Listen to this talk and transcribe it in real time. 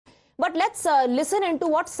But let's listen into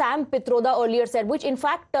what Sam Pitroda earlier said, which in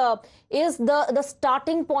fact is the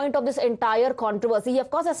starting point of this entire controversy. He, of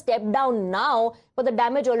course, has stepped down now, but the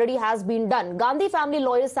damage already has been done. Gandhi family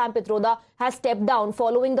lawyer Sam Pitroda has stepped down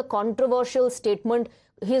following the controversial statement,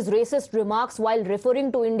 his racist remarks while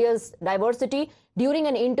referring to India's diversity. During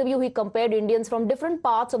an interview, he compared Indians from different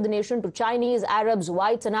parts of the nation to Chinese, Arabs,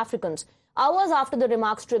 whites and Africans. Hours after the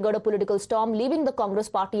remarks triggered a political storm, leaving the Congress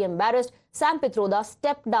party embarrassed, Sam Pitroda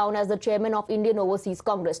stepped down as the chairman of Indian Overseas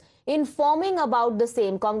Congress. Informing about the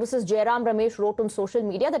same, Congress's Jairam Ramesh wrote on social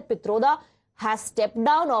media that Pitroda has stepped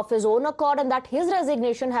down of his own accord and that his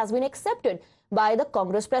resignation has been accepted by the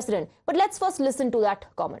Congress president. But let's first listen to that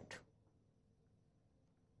comment.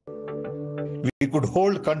 We could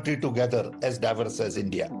hold country together as diverse as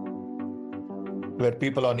India, where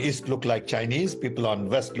people on East look like Chinese, people on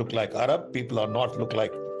West look like Arab, people on North look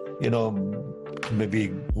like, maybe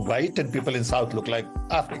white, and people in South look like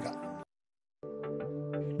Africa.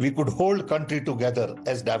 We could hold country together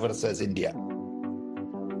as diverse as India,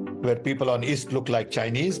 where people on East look like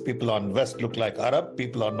Chinese, people on West look like Arab,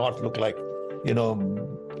 people on North look like,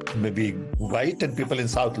 maybe white, and people in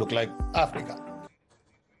South look like Africa.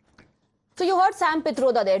 So you heard Sam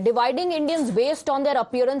Pitroda there, dividing Indians based on their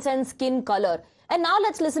appearance and skin color. And now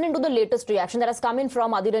let's listen into the latest reaction that has come in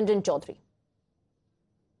from Adhir Ranjan Chowdhury.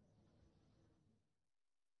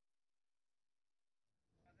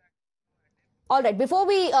 All right, before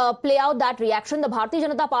we play out that reaction, the Bharatiya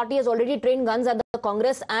Janata Party has already trained guns at the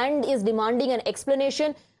Congress and is demanding an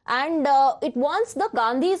explanation. And it wants the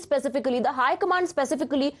Gandhis specifically, the High Command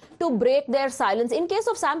specifically, to break their silence. In case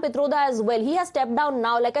of Sam Pitroda as well, he has stepped down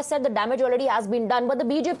now. Like I said, the damage already has been done. But the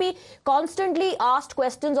BJP constantly asked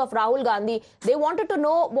questions of Rahul Gandhi. They wanted to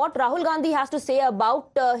know what Rahul Gandhi has to say about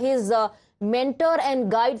his mentor and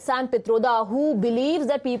guide Sam Pitroda, who believes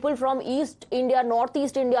that people from East India,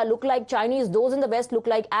 Northeast India look like Chinese, those in the West look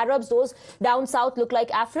like Arabs, those down South look like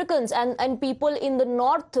Africans, and people in the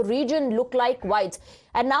North region look like whites.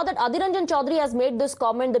 And now that Adhir Ranjan Chowdhury has made this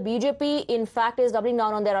comment, the BJP in fact is doubling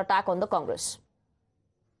down on their attack on the Congress.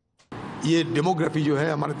 ये demography जो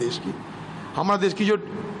है हमारा देश की जो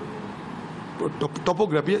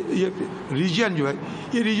topography है, ये reason जो है,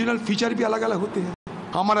 ये रीजनल फीचर भी अलग-अलग होते हैं.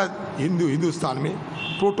 हमारा हिंदुस्तान में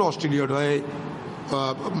प्रोटो ऑस्ट्रेलियड है,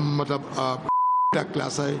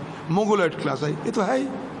 क्लास है, मंगोलाइट क्लास है, ये तो है ही.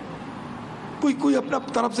 कोई अपना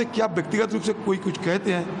तरफ से क्या व्यक्तिगत रूप से कोई कुछ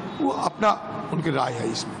कहते हैं, वो अपना उनकी राय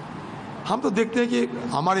है इसमें. हम तो देखते हैं कि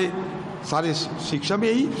हमारे सारे शिक्षा में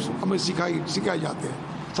यही हमें सिखाए जाते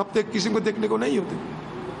हैं. सब तो किसी को देखने को नहीं होते,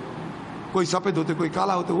 कोई सफेद होते, कोई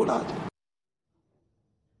काला होते, वो ना.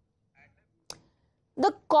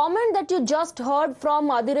 The comment that you just heard from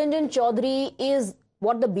Adhir Ranjan Chowdhury is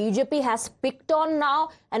what the BJP has picked on now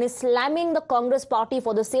and is slamming the Congress party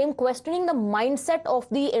for the same, questioning the mindset of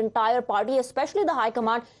the entire party, especially the High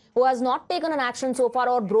Command, who has not taken an action so far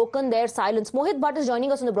or broken their silence. Mohit Bhatt is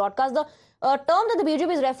joining us on the broadcast. The term that the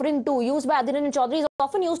BJP is referring to, used by Adhir Ranjan Chowdhury, is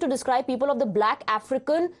often used to describe people of the black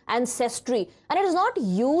African ancestry. And it is not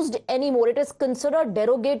used anymore. It is considered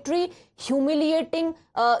derogatory, humiliating,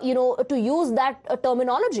 to use that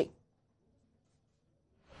terminology.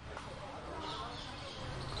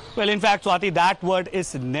 Well, in fact, Swati, that word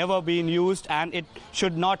is never been used and it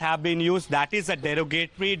should not have been used. That is a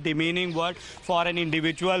derogatory, demeaning word for an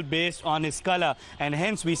individual based on his color. And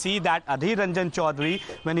hence we see that Adhir Ranjan Chowdhury,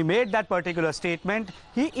 when he made that particular statement,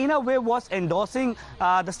 he in a way was endorsing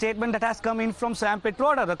the statement that has come in from Sam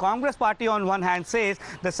Pitroda. The Congress party on one hand says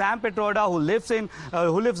the Sam Pitroda who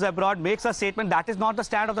lives abroad makes a statement. That is not the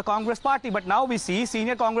stand of the Congress party. But now we see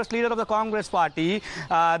senior Congress leader of the Congress party,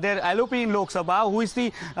 their LOP in Lok Sabha, who is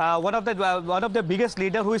the one of the biggest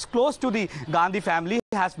leader, who is close to the Gandhi family,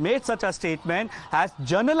 has made such a statement, has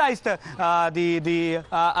journalized a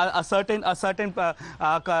certain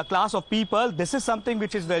class of people. This is something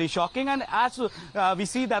which is very shocking, and as we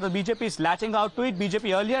see that the BJP is latching out to it.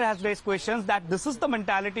 BJP earlier has raised questions that this is the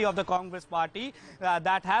mentality of the Congress party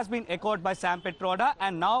that has been echoed by Sam Pitroda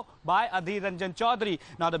and now by Adhir Ranjan Chowdhury.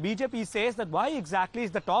 Now the BJP says that why exactly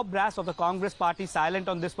is the top brass of the Congress party silent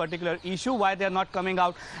on this particular issue? Why they are not coming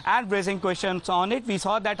out and raising questions on it? We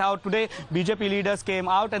saw that how today BJP leaders came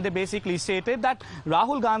out and they basically stated that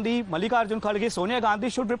Rahul Gandhi, Mallikarjun Kharge, Sonia Gandhi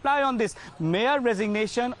should reply on this. Mere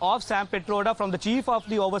resignation of Sam Pitroda from the chief of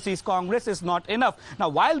the Overseas Congress is not enough. Now,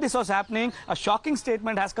 while this was happening, a shocking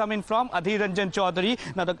statement has come in from Adhir Ranjan Chowdhury.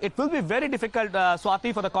 Now, it will be very difficult,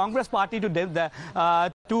 Swati, for the Congress party to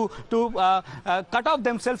to cut off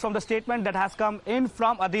themselves from the statement that has come in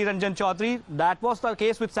from Adhir Ranjan Chowdhury. That was the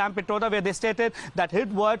case with Sam Pitroda, where they stated that his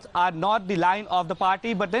words are not the line of the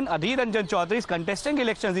party. But then Adhir Ranjan Chowdhury is contesting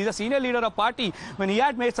elections. He's a senior leader of party. When he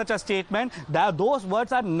had made such a statement, that those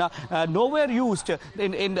words are nowhere used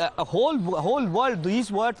in the whole world.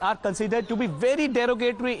 These words are considered to be very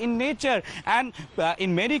derogatory in nature, and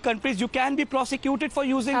in many countries you can be prosecuted for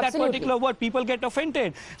using that particular word. People get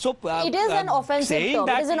offended. So it is an offensive term.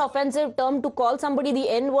 It is an offensive term. To call somebody the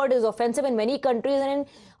N-word is offensive in many countries, and in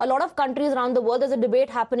a lot of countries around the world there's a debate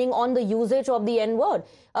happening on the usage of the N-word.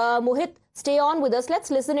 Mohit, stay on with us.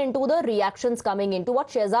 Let's listen into the reactions coming into what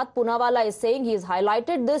Shehzad Poonawalla is saying. He has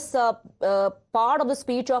highlighted this part of the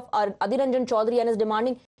speech of Adhir Ranjan Chowdhury and is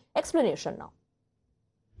demanding explanation now.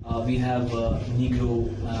 We have Negro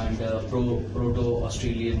and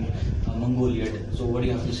Proto-Australian Mongolian. So what do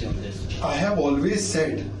you have to say on this? I have always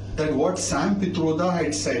said that what Sam Pitroda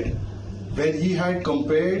had said, where he had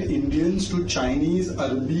compared Indians to Chinese,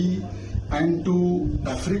 Arabi and to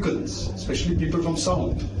Africans, especially people from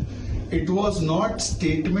South, it was not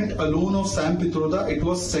statement alone of Sam Pitroda, it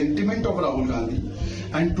was sentiment of Rahul Gandhi.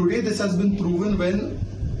 And today this has been proven when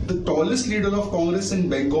the tallest leader of Congress in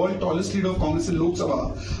Bengal, tallest leader of Congress in Lok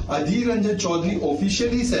Sabha, Adhir Ranjan Chowdhury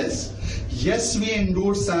officially says, yes, we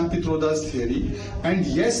endorse Sam Pitroda's theory, and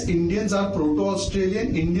yes, Indians are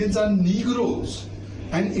Proto-Australian, Indians are Negroes,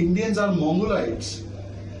 and Indians are Mongolites.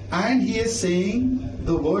 And he is saying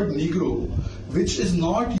the word Negro, which is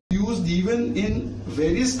not used even in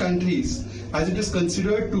various countries, as it is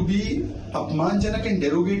considered to be apmanjanak and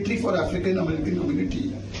derogatory for African American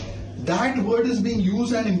community. That word is being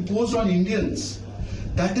used and imposed on Indians.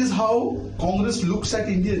 That is how Congress looks at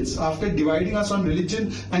Indians after dividing us on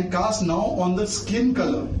religion and caste, now on the skin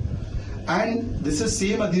color. And this is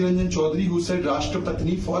same Adhir Ranjan Chowdhury who said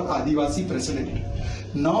Rashtrapatni for Adivasi president.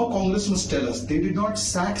 Now Congress must tell us, they did not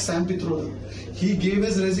sack Sam Pitroda. He gave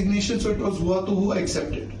his resignation, so it was hua to hua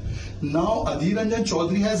accepted. Now Adhir Ranjan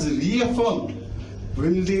Chowdhury has reaffirmed.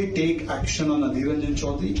 Will they take action on Adhir Ranjan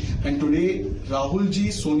Chowdhury? And today, Rahul ji,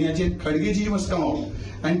 Sonia ji and Khadge ji must come out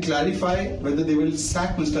and clarify whether they will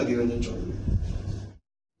sack Mr. Adhir Ranjan Chowdhury.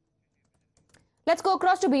 Let's go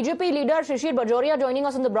across to BJP leader Shishir Bajoria joining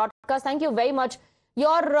us on the broadcast. Thank you very much.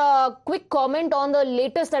 Your quick comment on the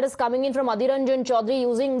latest that is coming in from Adhir Ranjan Chowdhury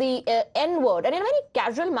using the N-word, and in a very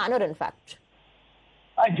casual manner, in fact.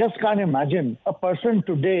 I just can't imagine a person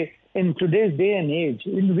today, in today's day and age,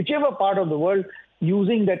 in whichever part of the world,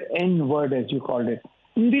 using that N-word, as you called it.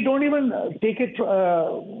 We don't even take it,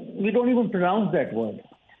 we don't even pronounce that word.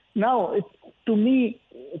 Now, to me,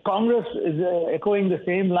 Congress is echoing the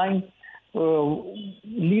same line,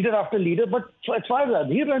 leader after leader. But as far as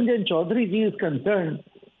Adhir Ranjan Chowdhury ji is concerned,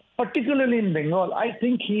 particularly in Bengal, I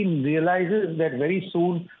think he realizes that very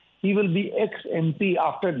soon he will be ex-MP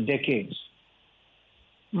after decades.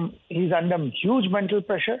 He's under huge mental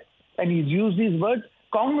pressure and he's used these words.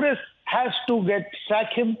 Congress has to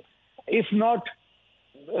sack him. If not,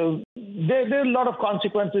 there are a lot of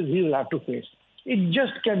consequences he will have to face. It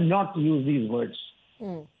just cannot use these words.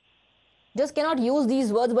 Just cannot use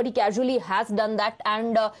these words, but he casually has done that.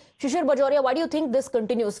 And Shishir Bajoria, why do you think this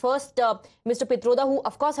continues? First, Mr. Pitroda, who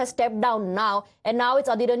of course has stepped down now, and now it's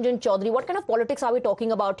Adhir Ranjan Chowdhury. What kind of politics are we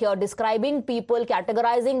talking about here? Describing people,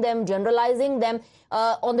 categorizing them, generalizing them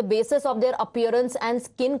on the basis of their appearance and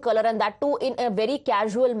skin color, and that too in a very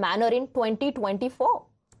casual manner in 2024.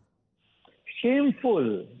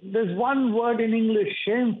 Shameful. There's one word in English,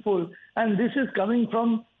 shameful. And this is coming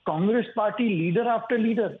from Congress party leader after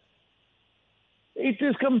leader. It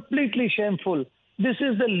is completely shameful. This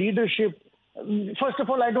is the leadership. First of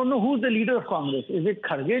all, I don't know who's the leader of Congress. Is it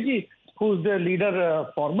Khadge ji, who's the leader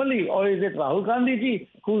formally, or is it Rahul Gandhi ji,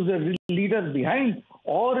 who's the leader behind,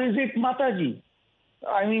 or is it Mata ji?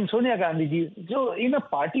 I mean, Sonia Gandhi ji. So in a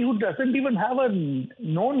party who doesn't even have a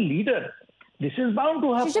known leader, this is bound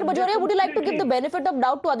to happen. Shishir Bajoria, would you like to give the benefit of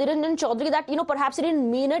doubt to Adhir Ranjan Chowdhury that, perhaps he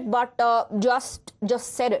didn't mean it, but just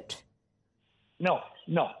said it? No.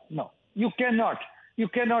 You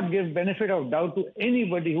cannot give benefit of doubt to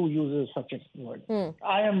anybody who uses such a word.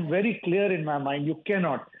 I am very clear in my mind. You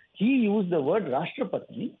cannot. He used the word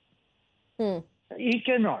Rashtrapatni. He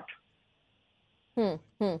cannot.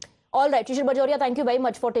 All right, Shishir Bajoria, thank you very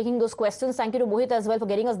much for taking those questions. Thank you to Mohit as well for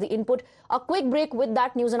getting us the input. A quick break. With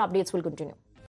that, news and updates will continue.